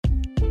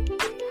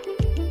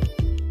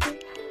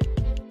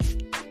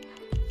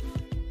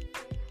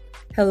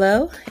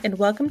Hello, and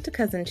welcome to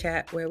Cousin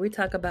Chat, where we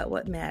talk about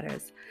what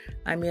matters.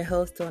 I'm your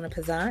host, Donna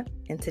Pazant,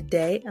 and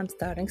today I'm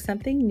starting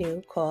something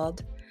new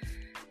called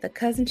the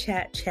Cousin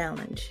Chat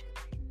Challenge.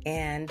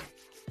 And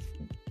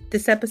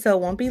this episode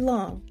won't be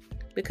long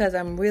because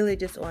I'm really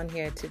just on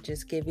here to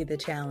just give you the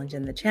challenge.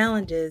 And the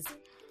challenge is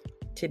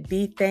to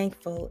be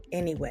thankful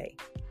anyway.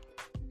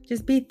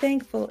 Just be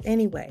thankful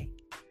anyway.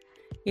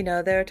 You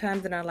know, there are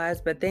times in our lives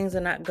where things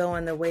are not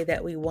going the way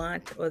that we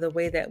want or the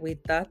way that we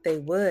thought they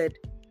would.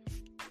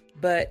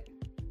 But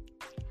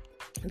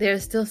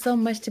there's still so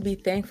much to be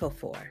thankful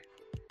for.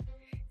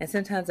 And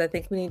sometimes I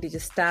think we need to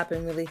just stop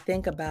and really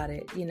think about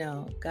it. You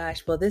know,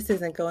 gosh, well, this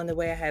isn't going the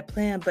way I had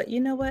planned, but you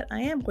know what?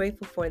 I am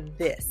grateful for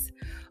this.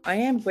 I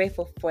am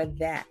grateful for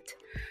that.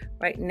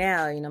 Right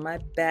now, you know, my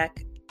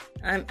back,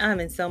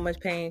 I'm in so much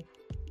pain,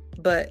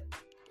 but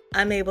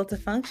I'm able to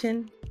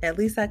function. At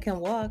least I can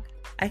walk.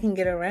 I can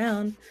get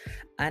around.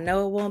 I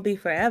know it won't be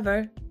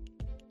forever.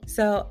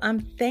 So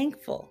I'm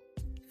thankful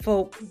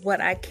for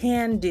what I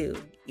can do,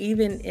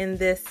 even in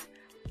this,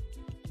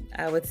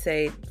 I would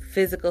say,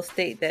 physical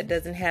state that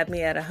doesn't have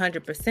me at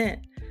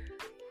 100%.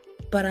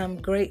 But I'm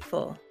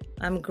grateful.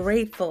 I'm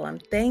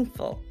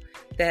thankful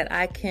that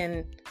I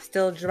can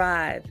still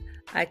drive.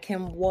 I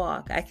can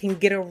walk. I can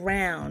get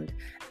around.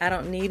 I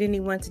don't need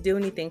anyone to do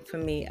anything for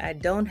me. I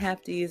don't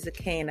have to use a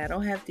cane. I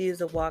don't have to use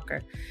a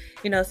walker.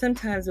 You know,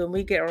 sometimes when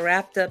we get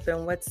wrapped up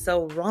in what's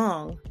so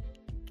wrong,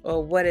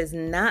 or what is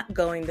not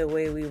going the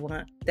way we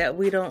want, that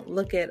we don't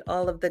look at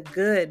all of the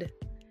good,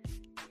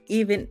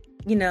 even,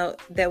 you know,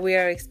 that we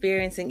are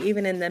experiencing,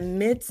 even in the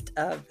midst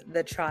of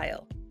the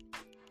trial.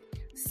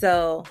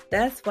 So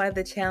that's why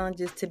the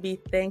challenge is to be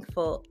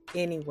thankful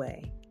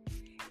anyway.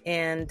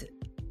 And,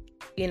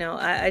 you know,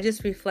 I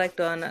just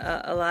reflect on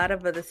a lot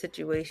of other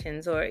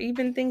situations, or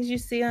even things you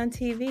see on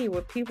TV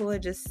where people are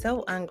just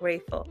so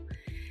ungrateful,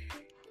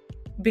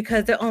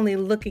 because they're only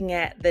looking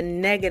at the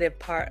negative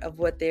part of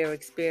what they're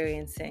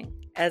experiencing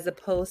as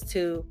opposed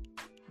to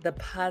the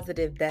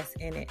positive that's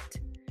in it.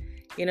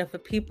 You know, for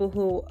people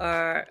who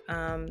are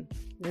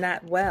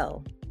not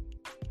well,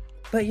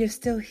 but you're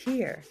still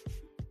here,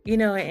 you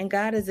know, and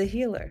God is a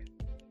healer.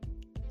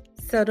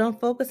 So don't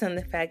focus on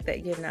the fact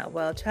that you're not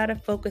well. Try to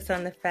focus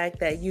on the fact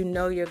that you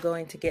know you're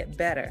going to get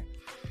better.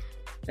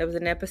 There was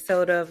an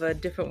episode of A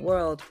Different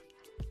World.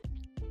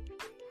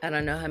 I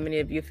don't know how many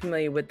of you are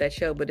familiar with that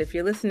show, but if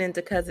you're listening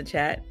to Cousin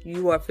Chat,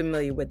 you are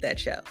familiar with that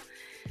show.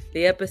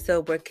 The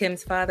episode where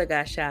Kim's father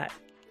got shot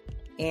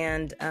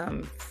and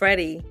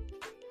Freddie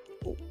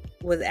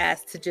was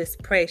asked to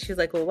just pray. She was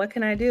like, well, what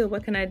can I do?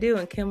 What can I do?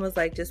 And Kim was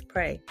like, just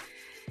pray.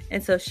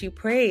 And so she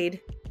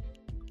prayed,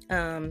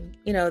 you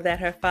know, that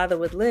her father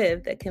would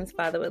live, that Kim's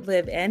father would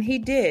live. And he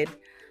did.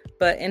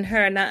 But in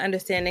her not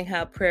understanding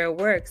how prayer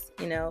works,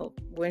 you know,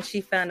 when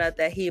she found out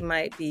that he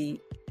might be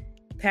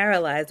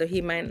paralyzed or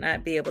he might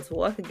not be able to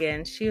walk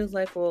again, she was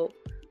like, well,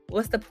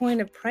 what's the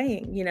point of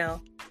praying, you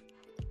know?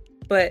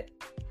 But,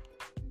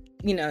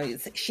 you know,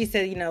 she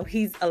said, you know,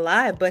 he's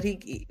alive, but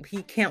he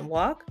can't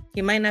walk.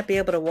 He might not be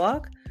able to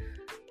walk.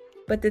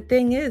 But the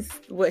thing is,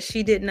 what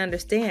she didn't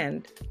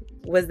understand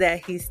was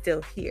that he's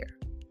still here.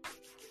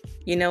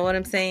 You know what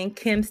I'm saying?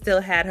 Kim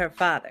still had her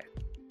father.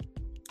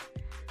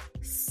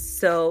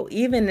 So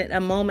even at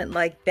a moment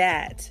like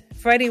that,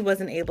 Freddie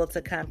wasn't able to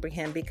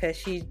comprehend because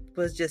she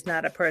was just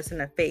not a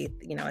person of faith.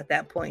 You know, at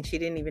that point, she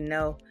didn't even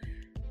know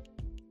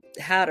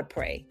how to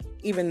pray,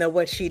 even though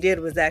what she did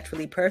was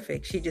actually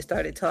perfect. She just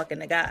started talking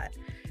to God.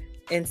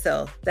 And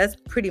so that's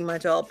pretty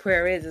much all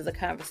prayer is a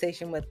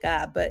conversation with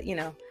God. But, you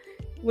know,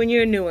 when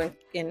you're new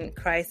in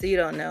Christ, you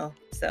don't know.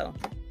 So,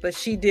 but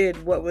she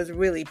did what was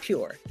really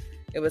pure.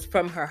 It was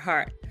from her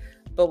heart.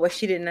 But what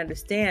she didn't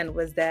understand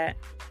was that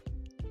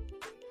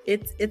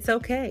it's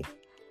okay.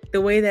 The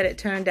way that it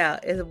turned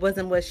out, it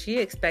wasn't what she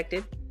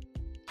expected.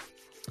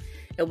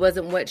 It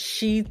wasn't what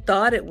she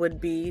thought it would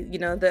be, you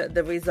know,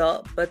 the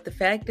result. But the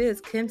fact is,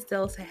 Kim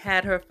still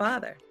had her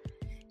father.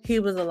 He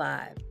was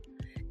alive.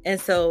 And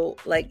so,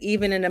 like,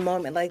 even in a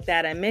moment like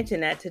that, I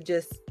mentioned that to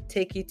just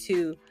take you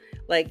to,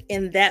 like,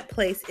 in that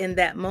place, in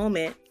that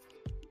moment,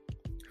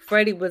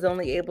 Freddie was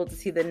only able to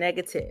see the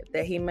negative,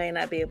 that he may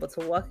not be able to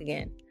walk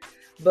again.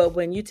 But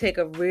when you take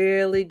a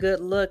really good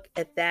look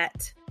at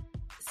that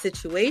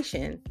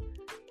situation,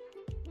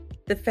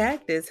 the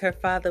fact is her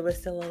father was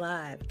still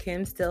alive.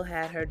 Kim still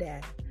had her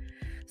dad.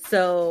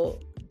 So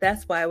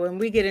that's why when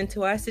we get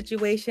into our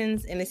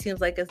situations and it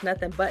seems like it's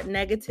nothing but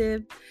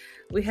negative,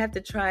 we have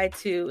to try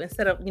to,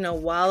 instead of, you know,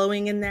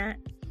 wallowing in that,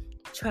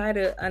 try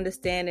to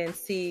understand and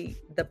see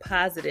the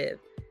positive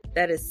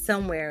that is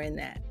somewhere in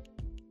that,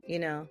 you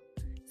know.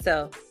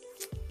 So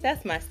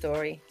that's my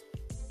story.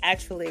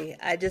 Actually,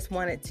 I just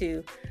wanted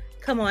to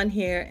come on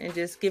here and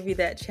just give you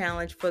that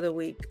challenge for the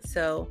week.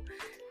 So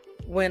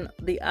when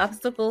the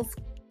obstacles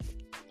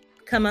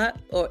come up,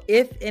 or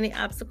if any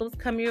obstacles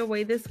come your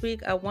way this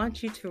week, I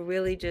want you to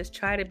really just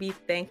try to be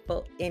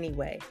thankful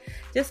anyway.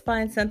 Just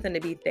find something to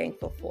be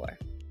thankful for.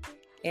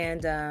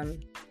 And,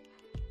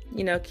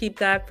 you know, keep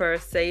God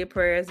first, say your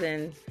prayers,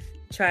 and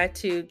try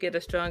to get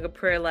a stronger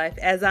prayer life,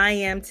 as I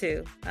am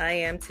too.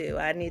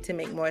 I need to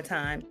make more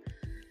time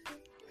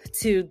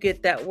to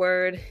get that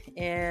word,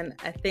 and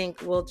I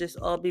think we'll just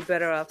all be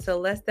better off.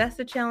 So that's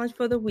the challenge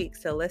for the week.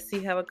 So let's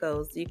see how it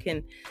goes. You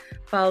can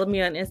follow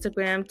me on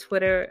Instagram,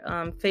 Twitter,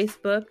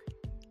 Facebook,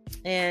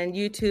 and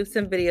YouTube.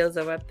 Some videos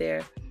are up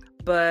there.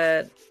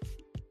 But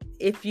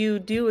if you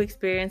do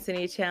experience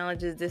any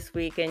challenges this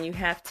week and you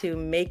have to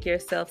make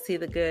yourself see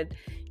the good,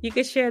 you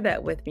can share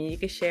that with me. You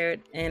can share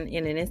it in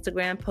an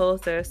Instagram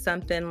post or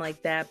something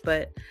like that.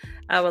 But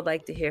I would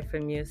like to hear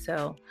from you.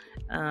 So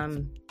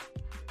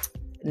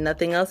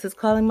nothing else is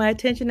calling my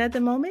attention at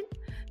the moment.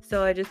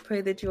 So I just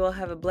pray that you all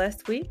have a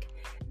blessed week.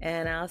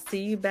 And I'll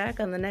see you back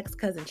on the next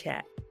Cousin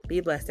Chat.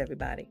 Be blessed,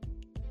 everybody.